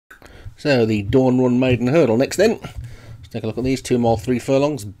So the Dawn Run Maiden Hurdle next then. Let's take a look at these. 2 mile 3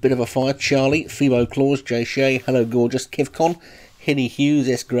 furlongs. Bit of a Fire, Charlie, Phoebo Claus, J Shea, Hello Gorgeous, Kivcon, Henny Hughes,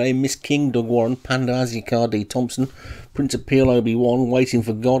 S Gray, Miss King, Doug Warren, Panda Azikar, D Thompson, Prince of Peel, Obi-Wan, Waiting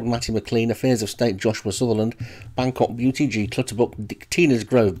for God, Matty McLean, Affairs of State, Joshua Sutherland, Bangkok Beauty, G Clutterbuck, Tina's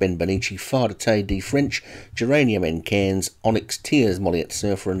Grove, Ben Benici, Farder Tay, D French, Geranium, N Cairns, Onyx Tears, Molliet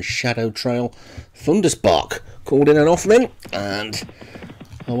Surfer, and Shadow Trail, Thunderspark. Called in and off then, and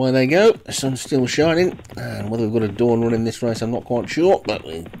away they go. The sun's still shining, and whether we've got a dawn run in this race I'm not quite sure, but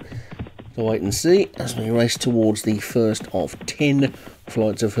we'll wait and see as we race towards the first of 10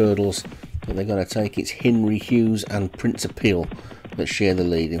 flights of hurdles that they're going to take. It's Henry Hughes and Prince of Peel that share the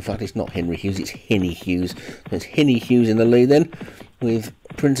lead. In fact, it's not Henry Hughes, it's Henny Hughes. So it's Henny Hughes in the lead then, with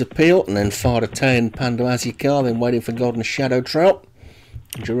Prince of Peel, and then Farder Tay and Panda Azikar, then Waiting for God and Shadow Trail.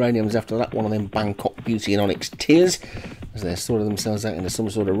 Geraniums after that one, and then Bangkok Beauty and Onyx Tears, as they're sorting themselves out into some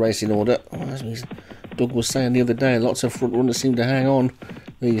sort of racing order. As Doug was saying the other day, lots of front runners seem to hang on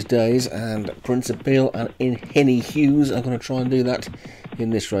these days, and Prince of Peel and in Henny Hughes are going to try and do that in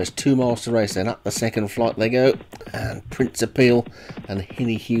this race. 2 miles to race then. Up the second flight they go, and Prince of Peel and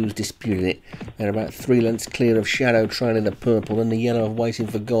Henny Hughes disputing it. They're about 3 lengths clear of Shadow Trail in the purple, and the yellow of Waiting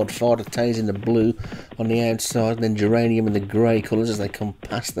for God, Farder Tays in the blue on the outside, and then Geranium in the grey colours as they come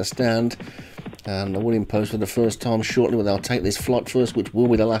past the stand. And the winning post for the first time shortly, but they'll take this flight first, which will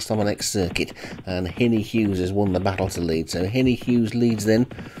be the last on the next circuit. And Henny Hughes has won the battle to lead. So Henny Hughes leads then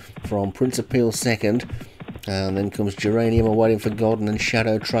from Prince of Peel second. And then comes Geranium and Waiting for God, and then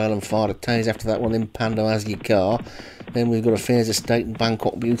Shadow Trail and Farder Tays after that one, then Pando Azikar. Then we've got Affairs of State and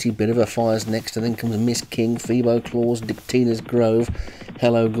Bangkok Beauty, Bit of a Fire's next, and then comes Miss King, Phoebo Claus, Tina's Grove,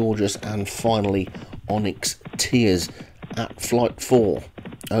 Hello Gorgeous, and finally Onyx Tears at flight 4.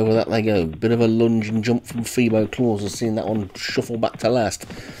 Over that they go. Bit of a lunge and jump from Phoebo Claus. I've seen that one shuffle back to last.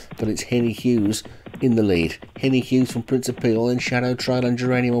 But it's Henny Hughes in the lead. Henny Hughes from Prince of Peel, then Shadow Trail and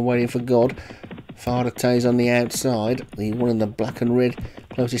Geranium are Waiting for God. Farder Tays on the outside. The one in the black and red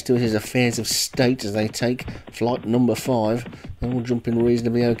closest to us is Affairs of State as they take flight number 5. They're all jumping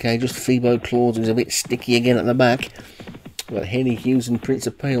reasonably okay. Just Phoebo Claus who's a bit sticky again at the back. But Henny Hughes and Prince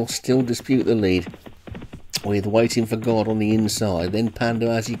of Peel still dispute the lead, with Waiting for God on the inside, then Panda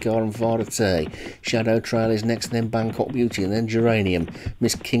Azikar and Farder Tay. Shadow Trail is next, then Bangkok Beauty, and then Geranium.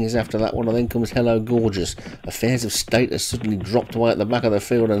 Miss King is after that one, and then comes Hello Gorgeous. Affairs of State has suddenly dropped away at the back of the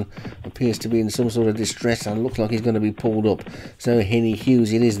field and appears to be in some sort of distress and looks like he's going to be pulled up. So Henny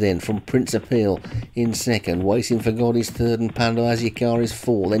Hughes it is then, from Prince of Peel in second. Waiting for God is third, and Panda Azikar is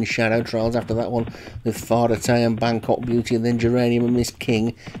 4. Then Shadow Trails after that one, with Farder Tay and Bangkok Beauty, and then Geranium and Miss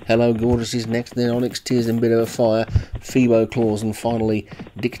King. Hello Gorgeous is next, then Onyx Tears and Bit of a Fire, Phoebo Claus, and finally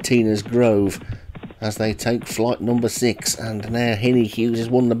Tina's Grove as they take flight number 6. And now Henny Hughes has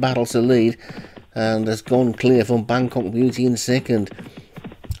won the battle to lead and has gone clear from Bangkok Beauty in second.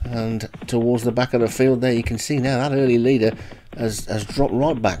 And towards the back of the field there you can see now that early leader has dropped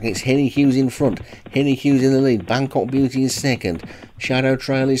right back. It's Henny Hughes in front, Henny Hughes in the lead, Bangkok Beauty is second, Shadow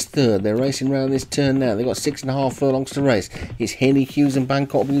Trail is third. They're racing around this turn now. They've got 6.5 furlongs to race. It's Henny Hughes and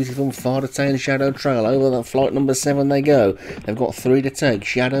Bangkok Beauty from Farder Tay and Shadow Trail. Over the flight number 7 they go. They've got 3 to take.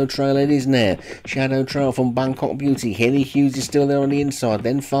 Shadow Trail it is now. Shadow Trail from Bangkok Beauty. Henny Hughes is still there on the inside.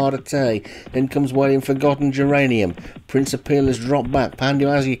 Then Farder Tay. Then comes Waiting for God and Geranium. Prince of Peel has dropped back. Panda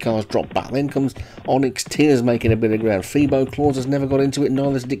Azikar's dropped back. Then comes Onyx Tears making a bit of ground. Phoebo Claus has never got into it.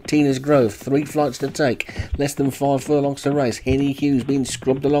 Neither's Tina's Grove. 3 flights to take. Less than 5 furlongs to race. Henny Hughes being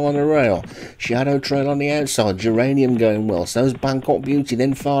scrubbed along on the rail. Shadow Trail on the outside. Geranium going well. So's Bangkok Beauty.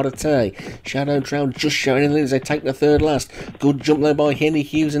 Then Farder Tay. Shadow Trail just showing in the lead as they take the third last. Good jump there by Henny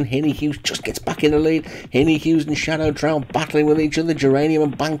Hughes, and Henny Hughes just gets back in the lead. Henny Hughes and Shadow Trail battling with each other. Geranium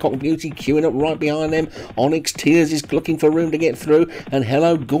and Bangkok Beauty queuing up right behind them. Onyx Tears is looking for room to get through, and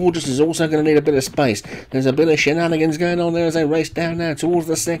Hello Gorgeous is also going to need a bit of space. There's a bit of shenanigans going on there as they race down now towards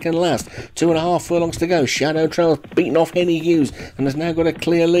the second last. 2.5 furlongs to go. Shadow Trail's beaten off Henny Hughes and has now got a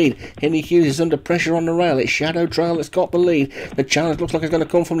clear lead. Henny Hughes is under pressure on the rail. It's Shadow Trail that's got the lead. The challenge looks like it's going to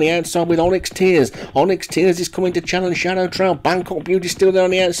come from the outside with Onyx Tears. Onyx Tears is coming to challenge Shadow Trail. Bangkok Beauty still there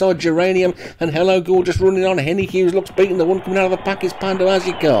on the outside. Geranium and Hello Gorgeous running on. Henny Hughes looks beaten. The one coming out of the pack is Panda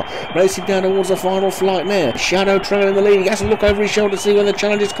Azikar. Racing down towards the final flight now. Shadow Trail in the lead. He has to look over his shoulder to see where the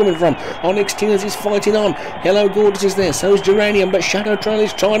challenge is coming from. Onyx Tears is fighting on. Hello Gorgeous is there. So is Geranium, but Shadow Trail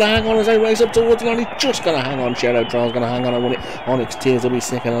is trying to hang on as they race up towards the line. He's just going to hang on. Shadow Trail's going to hang on and win it. Onyx Tears will be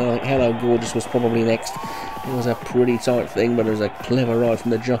second. I think Hello Gorgeous was probably next. It was a pretty tight thing, but it was a clever ride from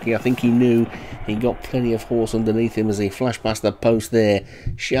the jockey. I think he knew he got plenty of horse underneath him as he flashed past the post there.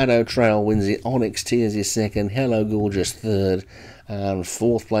 Shadow Trail wins it. Onyx Tears is second. Hello Gorgeous third. And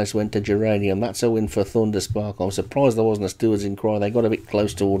fourth place went to Geranium. That's a win for Thunderspark. I'm surprised there wasn't a Stewards in Cry. They got a bit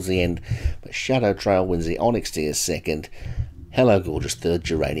close towards the end. But Shadow Trail wins it. Onyx Tears second. Hello Gorgeous third.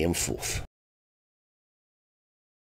 Geranium fourth.